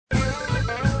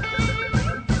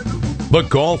The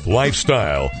golf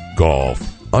lifestyle. Golf.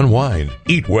 Unwind,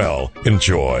 eat well,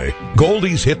 enjoy.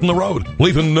 Goldie's hitting the road,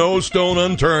 leaving no stone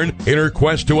unturned in her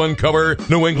quest to uncover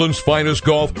New England's finest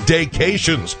golf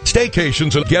daycations,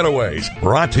 staycations, and getaways.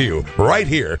 Brought to you right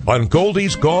here on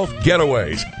Goldie's Golf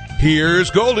Getaways.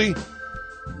 Here's Goldie.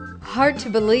 Hard to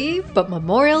believe, but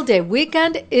Memorial Day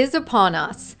weekend is upon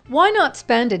us. Why not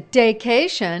spend a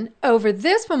daycation over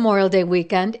this Memorial Day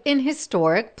weekend in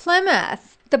historic Plymouth?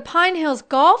 The Pine Hills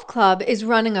Golf Club is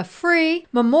running a free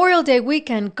Memorial Day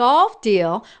weekend golf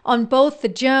deal on both the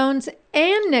Jones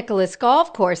and Nicholas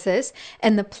golf courses,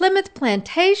 and the Plymouth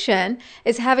Plantation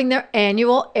is having their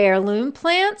annual heirloom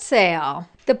plant sale.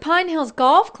 The Pine Hills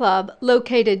Golf Club,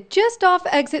 located just off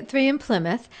Exit 3 in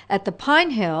Plymouth at the Pine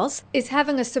Hills, is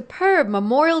having a superb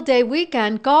Memorial Day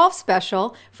weekend golf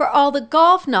special for all the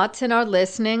golf nuts in our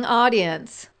listening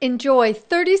audience. Enjoy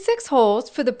 36 holes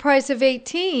for the price of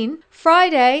 18,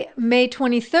 Friday, May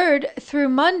 23rd through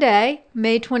Monday,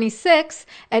 May 26th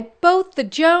at both the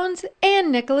Jones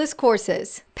and Nicholas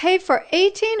courses. Pay for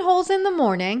 18 holes in the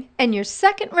morning and your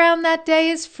second round that day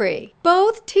is free.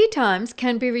 Both tee times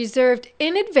can be reserved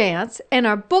in advance and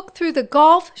are booked through the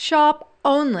golf shop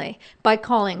only by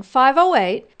calling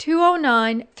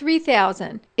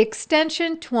 508-209-3000,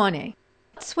 extension 20.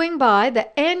 Swing by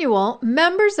the annual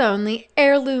members-only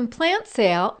heirloom plant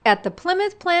sale at the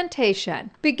Plymouth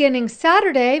Plantation, beginning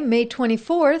Saturday, May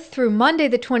 24th through Monday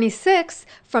the 26th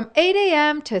from 8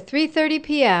 a.m. to 3:30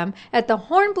 p.m. at the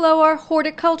Hornblower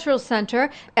Horticultural Center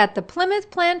at the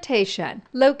Plymouth Plantation,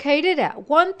 located at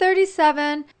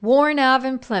 137 Warren Ave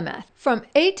in Plymouth. From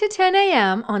 8 to 10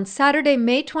 a.m. on Saturday,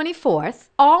 May 24th,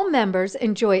 all members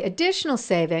enjoy additional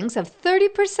savings of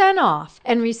 30% off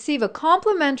and receive a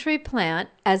complimentary plant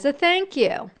as a thank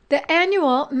you. The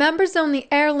annual members-only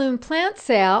heirloom plant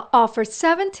sale offers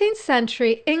 17th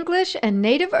century English and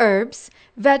native herbs,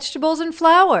 vegetables, and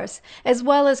flowers, as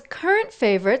well as current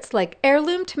favorites like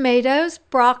heirloom tomatoes,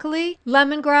 broccoli,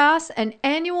 lemongrass, and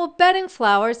annual bedding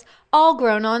flowers, all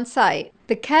grown on site.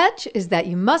 The catch is that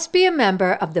you must be a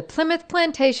member of the Plymouth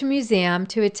Plantation Museum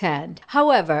to attend.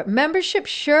 However, membership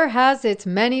sure has its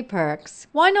many perks.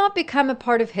 Why not become a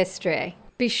part of history?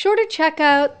 Be sure to check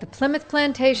out the Plymouth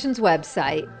Plantation's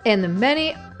website and the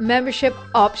many membership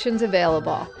options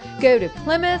available. Go to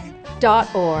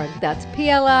plymouth.org. That's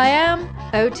PLIMOTH.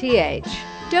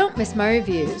 Don't miss my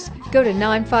reviews. Go to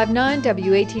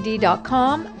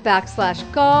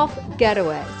 959watd.com/golf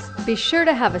getaways. Be sure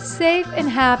to have a safe and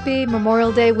happy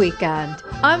Memorial Day weekend.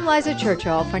 I'm Liza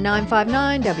Churchill for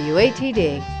 959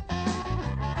 WATD.